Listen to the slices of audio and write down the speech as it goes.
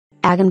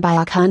AGON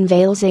by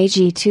Unveils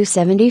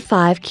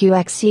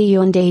AG275QX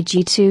EU and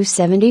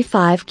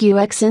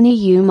AG275QXN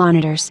EU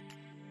monitors.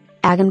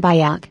 AGON by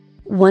AOC,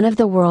 one of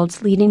the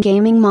world's leading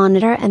gaming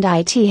monitor and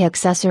IT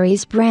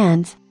accessories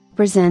brands,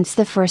 presents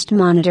the first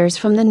monitors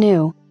from the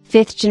new,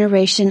 5th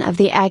generation of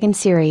the AGON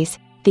series,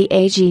 the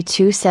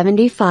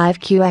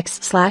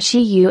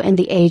AG275QX/EU and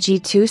the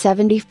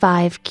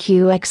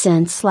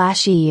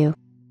AG275QXN/EU.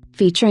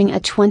 Featuring a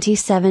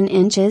 27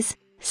 inches,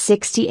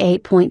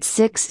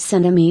 68.6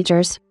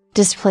 centimeters,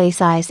 display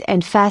size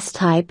and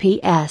fast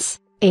IPS,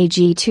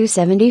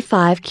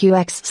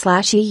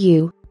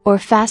 AG275QX/EU, or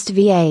fast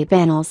VA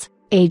panels,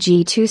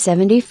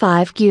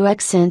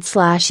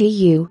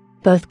 AG275QXN/EU,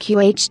 both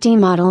QHD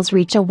models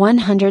reach a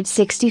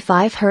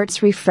 165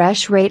 Hz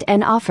refresh rate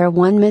and offer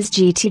 1 ms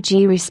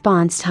GTG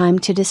response time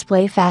to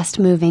display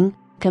fast-moving,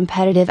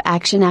 competitive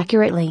action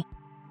accurately.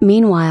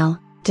 Meanwhile,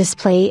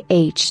 display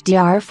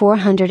HDR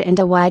 400 and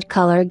a wide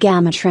color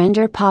gamut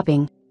render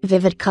popping,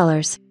 vivid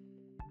colors.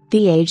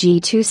 The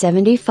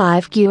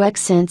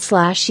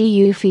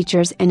AG275QXN/EU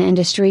features an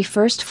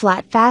industry-first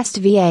flat fast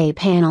VA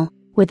panel,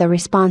 with a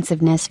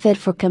responsiveness fit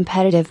for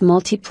competitive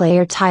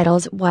multiplayer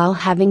titles while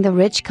having the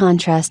rich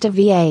contrast of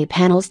VA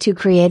panels to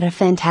create a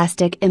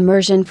fantastic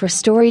immersion for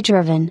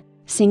story-driven,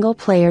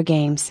 single-player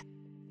games.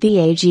 The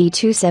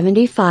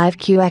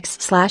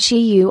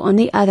AG275QX/EU on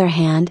the other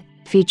hand,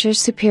 features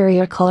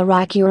superior color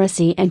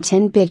accuracy and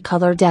 10-bit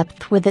color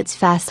depth with its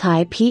fast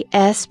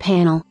IPS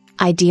panel,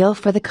 ideal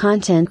for the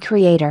content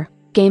creator,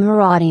 gamer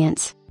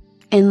audience.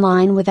 In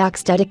line with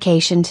AOC's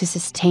dedication to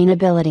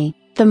sustainability,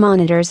 the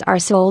monitors are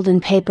sold in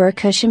paper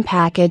cushion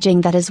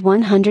packaging that is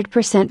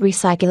 100%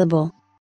 recyclable.